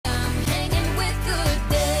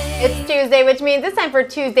It's Tuesday, which means it's time for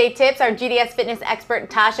Tuesday Tips. Our GDS fitness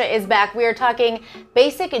expert, Tasha, is back. We are talking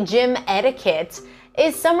basic gym etiquette.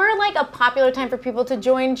 Is summer like a popular time for people to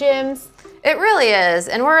join gyms? It really is,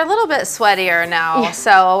 and we're a little bit sweatier now,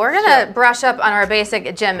 so we're gonna brush up on our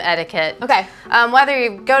basic gym etiquette. Okay. Whether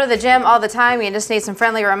you go to the gym all the time, you just need some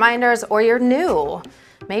friendly reminders, or you're new.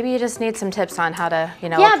 Maybe you just need some tips on how to, approach the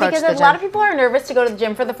gym. Yeah, because a lot of people are nervous to go to the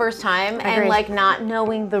gym for the first time, and like not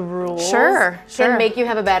knowing the rules can make you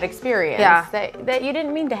have a bad experience that you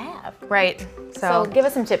didn't mean to have. Right. So give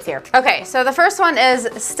us some tips here. Okay, so the first one is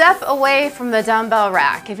step away from the dumbbell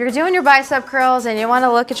rack. If you're doing your bicep curls and you want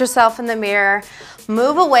to look at yourself in the mirror,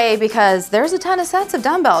 move away because there's a ton of sets of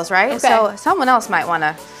dumbbells, right? Okay. So someone else might want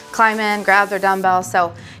to climb in, grab their dumbbells.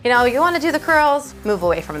 So, you want to do the curls, move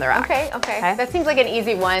away from the rack. Okay. That seems like an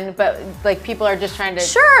easy one, but like people are just trying to...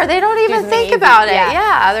 Sure, they don't even think about it.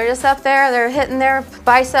 Yeah, they're just up there, they're hitting their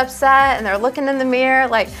bicep set and they're looking in the mirror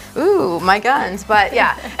like, ooh, my guns. But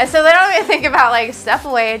yeah, and so they don't even think about like step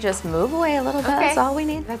away, just move away a little bit. That's all we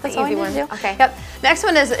need. That's an easy one. Okay. Yep. Next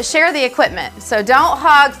one is share the equipment. So don't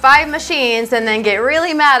hog 5 machines and then get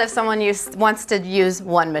really mad if someone wants to use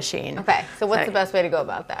one machine. Okay, so what's the best way to go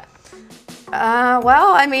about that?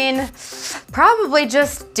 Well, I mean, probably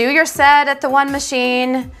just do your set at the one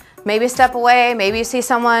machine, maybe step away, maybe you see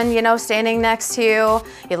someone, standing next to you,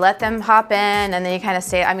 you let them hop in, and then you kind of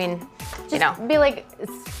stay, Be like,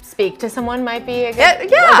 speak to someone might be a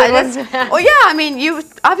good I mean, you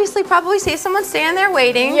obviously probably see someone standing there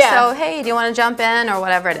waiting, so hey, do you want to jump in or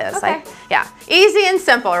whatever it is? Okay. Easy and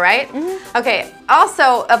simple, right? Mm-hmm. Okay,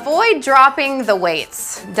 also avoid dropping the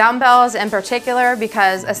weights, dumbbells in particular,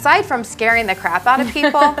 because aside from scaring the crap out of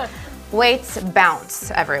people, weights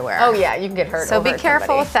bounce everywhere. Oh yeah, you can get hurt. So be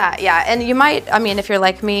careful with that, and you might, if you're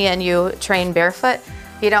like me and you train barefoot,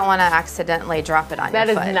 you don't want to accidentally drop it on your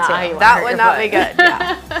foot. That is not how you want to That would not be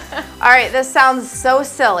good, All right, this sounds so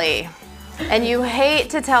silly, and you hate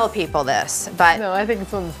to tell people this, but... No, I think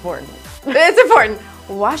this one's important. It's important.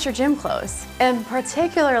 Wash your gym clothes, and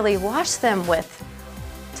particularly wash them with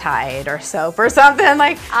Tide or soap or something.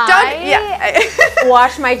 Like,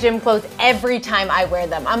 wash my gym clothes every time I wear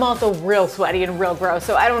them. I'm also real sweaty and real gross,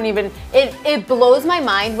 so I don't even... It blows my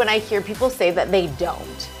mind when I hear people say that they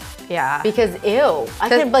don't. Yeah. Because ew, I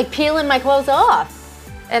could like peeling my clothes off.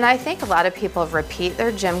 And I think a lot of people repeat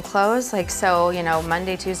their gym clothes. Like, so,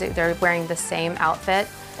 Monday, Tuesday, they're wearing the same outfit.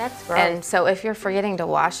 That's gross. And so if you're forgetting to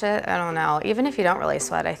wash it, I don't know. Even if you don't really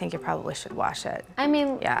sweat, I think you probably should wash it. I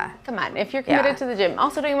mean, come on. If you're committed to the gym.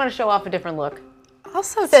 Also, don't you want to show off a different look?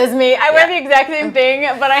 Also, says me. I wear the exact same thing,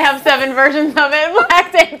 but I have 7 versions of it.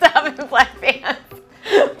 Black tank top and black pants.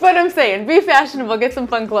 But I'm saying, be fashionable, get some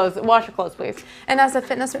fun clothes, wash your clothes, please. And as a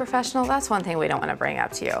fitness professional, that's one thing we don't want to bring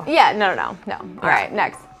up to you. Yeah, no. All right,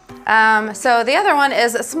 next. So the other one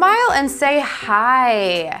is smile and say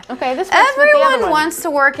hi. Okay, this works with the other Everyone one. wants to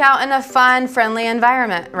work out in a fun, friendly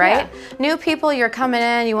environment, right? Yeah. New people, you're coming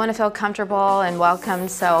in, you want to feel comfortable and welcomed,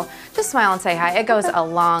 so just smile and say hi. It goes a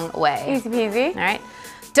long way. Easy peasy. All right.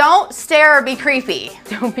 Don't stare or be creepy.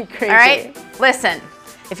 Don't be creepy. All right? Listen.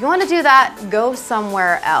 If you want to do that, go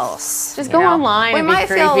somewhere else. Just go online and be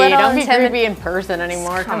creepy. Feel a little Don't be creepy in person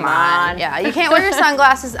anymore. Come on. Yeah, you can't wear your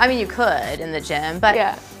sunglasses. I mean, you could in the gym, but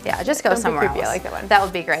just go somewhere else. I like that one. That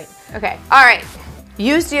would be great. Okay. All right.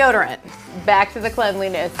 Use deodorant. Back to the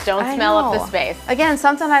cleanliness. Don't smell up the space. Again,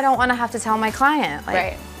 something I don't want to have to tell my client. Like,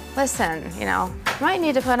 right. Listen, you might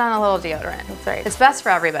need to put on a little deodorant. That's right. It's best for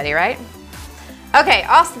everybody, right? Okay.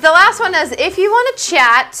 Also, the last one is if you want to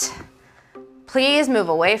chat, please move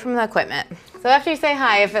away from the equipment. So after you say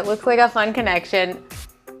hi, if it looks like a fun connection,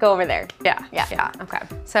 go over there. Yeah. Okay.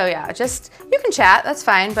 So you can chat, that's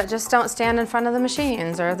fine, but just don't stand in front of the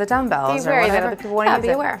machines or the dumbbells or whatever. Other people want to use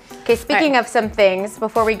be aware. Okay, speaking of some things,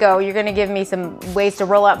 before we go, you're gonna give me some ways to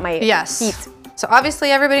roll up my feet. So obviously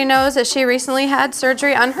everybody knows that she recently had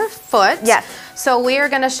surgery on her foot. Yes. So we are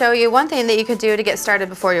going to show you one thing that you could do to get started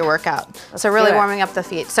before your workout. So really warming up the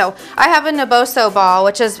feet. So I have a Naboso ball,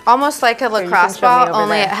 which is almost like a lacrosse ball,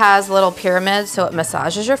 only it has little pyramids, so it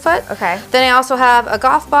massages your foot. Okay. Then I also have a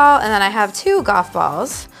golf ball, and then I have 2 golf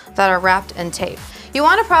balls that are wrapped in tape. You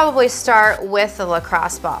want to probably start with the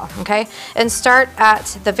lacrosse ball, okay? And start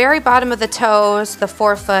at the very bottom of the toes, the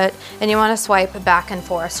forefoot, and you want to swipe back and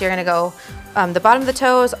forth. So you're going to go the bottom of the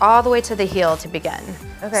toes all the way to the heel to begin.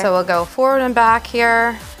 Okay. So we'll go forward and back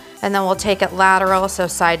here, and then we'll take it lateral, so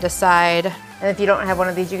side to side. And if you don't have one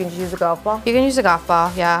of these, you can just use a golf ball? You can use a golf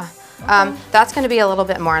ball, yeah. Okay. That's going to be a little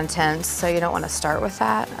bit more intense, so you don't want to start with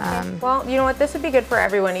that. Okay. Well, you know what? This would be good for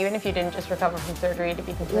everyone, even if you didn't just recover from surgery, to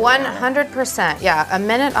be completely honest. 100%, yeah. A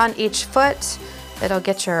minute on each foot. it'll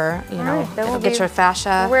get your, you know, right, it'll get your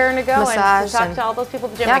fascia raring to go massaged. and to talk to all those people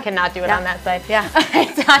at the gym. Yeah. I cannot do it Yeah. on that side. Yeah. All right,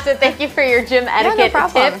 Tasha, thank you for your gym etiquette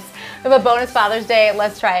problem. tips. We have a bonus Father's Day.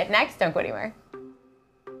 Let's try it next. Don't go anywhere.